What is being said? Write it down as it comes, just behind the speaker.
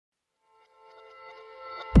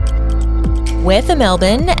We're for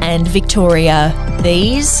Melbourne and Victoria.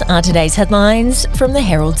 These are today's headlines from the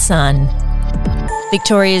Herald Sun.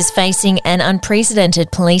 Victoria is facing an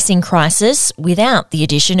unprecedented policing crisis without the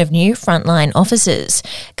addition of new frontline officers.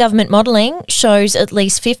 Government modelling shows at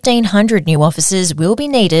least 1,500 new officers will be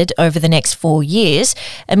needed over the next 4 years,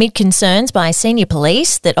 amid concerns by senior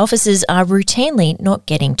police that officers are routinely not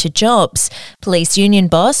getting to jobs. Police union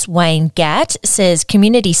boss Wayne Gatt says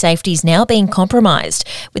community safety is now being compromised,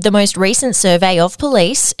 with the most recent survey of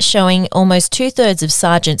police showing almost two-thirds of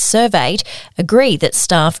sergeants surveyed agree that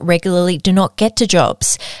staff regularly do not get to jobs.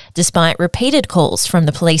 Despite repeated calls from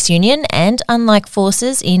the police union and unlike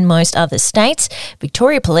forces in most other states,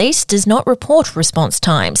 Victoria Police does not report response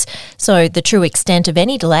times, so the true extent of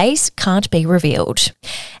any delays can't be revealed.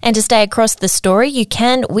 And to stay across the story, you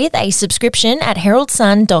can with a subscription at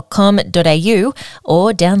heraldsun.com.au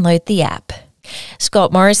or download the app.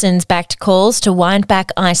 Scott Morrison's backed calls to wind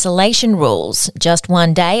back isolation rules, just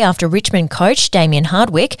one day after Richmond coach Damien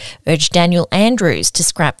Hardwick urged Daniel Andrews to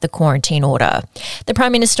scrap the quarantine order. The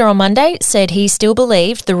Prime Minister on Monday said he still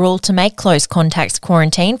believed the rule to make close contacts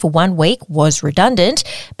quarantine for 1 week was redundant,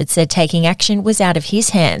 but said taking action was out of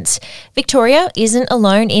his hands. Victoria isn't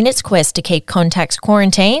alone in its quest to keep contacts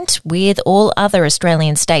quarantined, with all other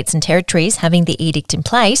Australian states and territories having the edict in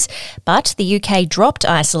place, but the UK dropped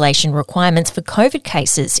isolation requirements for COVID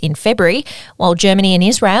cases in February, while Germany and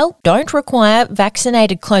Israel don't require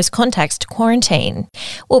vaccinated close contacts to quarantine.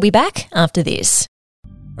 We'll be back after this.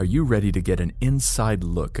 Are you ready to get an inside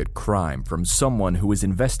look at crime from someone who has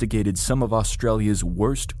investigated some of Australia's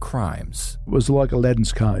worst crimes? It was like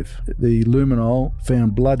Aladdin's Cave. The luminol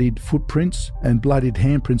found bloodied footprints and bloodied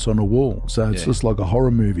handprints on a wall, so it's just like a horror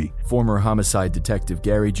movie. Former homicide detective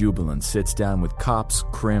Gary Jubilant sits down with cops,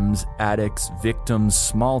 crims, addicts, victims,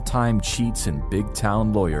 small-time cheats, and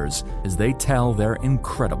big-town lawyers as they tell their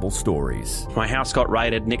incredible stories. My house got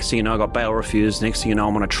raided. Next thing you know, I got bail refused. Next thing you know,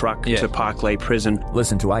 I'm on a truck to Parklea Prison.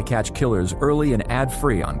 Listen to I Catch Killers early and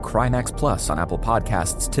ad-free on Crimex Plus on Apple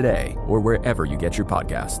Podcasts today or wherever you get your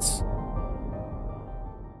podcasts.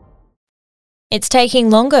 It's taking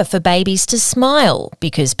longer for babies to smile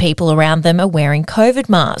because people around them are wearing COVID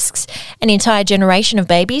masks. An entire generation of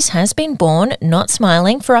babies has been born not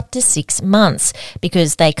smiling for up to 6 months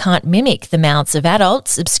because they can't mimic the mouths of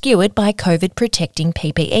adults obscured by COVID-protecting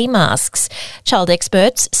PPE masks. Child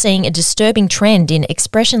experts, seeing a disturbing trend in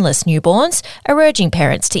expressionless newborns, are urging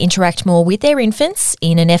parents to interact more with their infants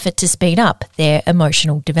in an effort to speed up their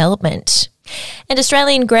emotional development. And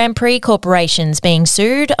Australian Grand Prix Corporation's being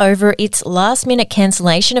sued over its last-minute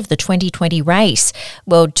cancellation of the 2020 race.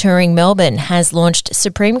 World Touring Melbourne has launched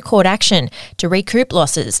Supreme Court action to recoup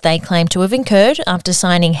losses they claim to have incurred after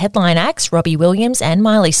signing headline acts Robbie Williams and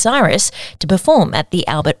Miley Cyrus to perform at the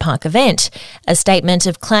Albert Park event. A statement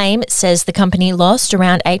of claim says the company lost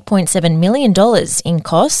around $8.7 million in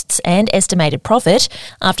costs and estimated profit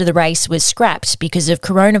after the race was scrapped because of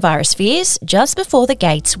coronavirus fears just before the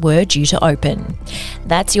gates were due to open.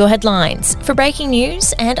 That's your headlines. For breaking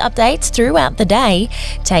news and updates throughout the day,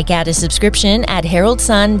 take out a subscription at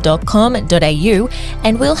heraldsun.com.au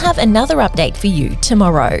and we'll have another update for you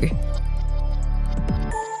tomorrow.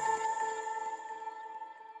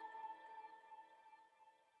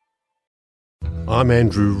 I'm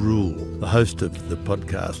Andrew Rule, the host of the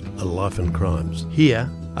podcast A Life and Crimes. Here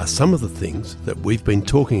are some of the things that we've been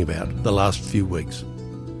talking about the last few weeks.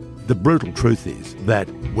 The brutal truth is that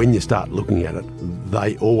when you start looking at it,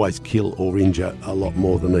 they always kill or injure a lot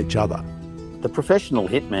more than each other. The professional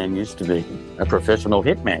hitman used to be a professional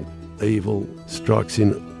hitman. Evil strikes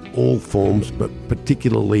in all forms, but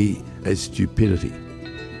particularly as stupidity.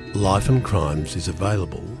 Life and Crimes is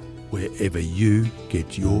available wherever you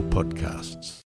get your podcasts.